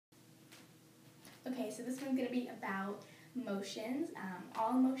Okay, so this one's going to be about motions.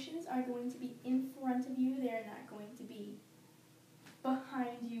 All motions are going to be in front of you. They're not going to be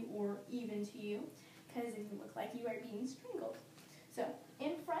behind you or even to you, because it will look like you are being strangled. So,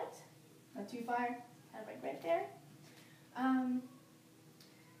 in front, not too far, kind of like right there.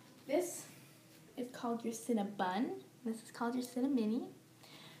 This is called your Cinnabon. This is called your Cinnamini.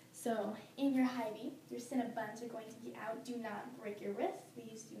 So, in your high V, your Cinnabuns are going to be out. Do not break your wrists.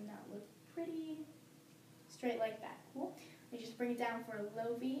 These do not look pretty. Straight like that. Cool. You just bring it down for a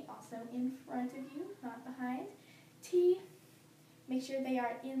low V, also in front of you, not behind. T, make sure they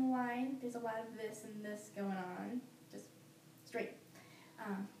are in line. There's a lot of this and this going on. Just straight.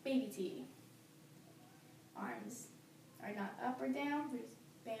 Baby T. Arms are not up or down. There's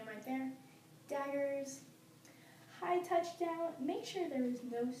bam right there. Daggers. High touchdown. Make sure there is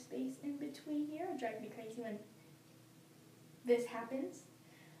no space in between here. It'll drive me crazy when this happens.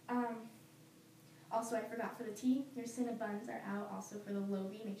 Also, I forgot for the T, your Cinnabuns are out. Also for the low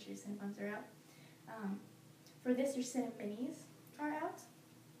V, make sure your Cinnabuns are out. For this, your Cinnaminis are out.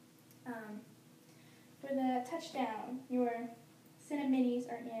 For the touchdown, your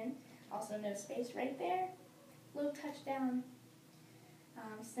Cinnaminis are in. Also, no space right there. Low touchdown.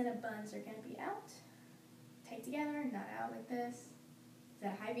 Cinnabuns are going to be out. Tight together, not out like this. Is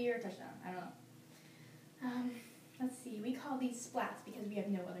that a high V or a touchdown? I don't know. Let's see. We call these splats because we have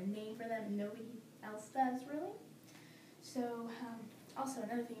no other name for them and nobody else does, really. So, also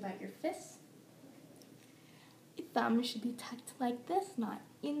another thing about your fists. Your thumb should be tucked like this, not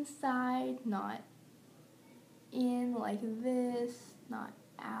inside, not in like this, not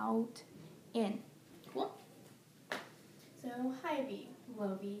out, in. Cool? So, high V,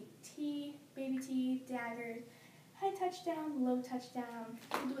 low V, T, baby T, daggers, high touchdown, low touchdown.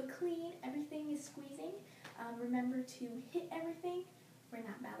 We'll do it clean. Everything is squeezing. Remember to hit everything. We're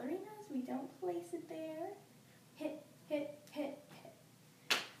not ballerinas. We don't place it there. Hit, hit, hit,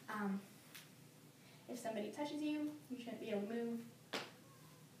 hit. If somebody touches you, you shouldn't be able to move.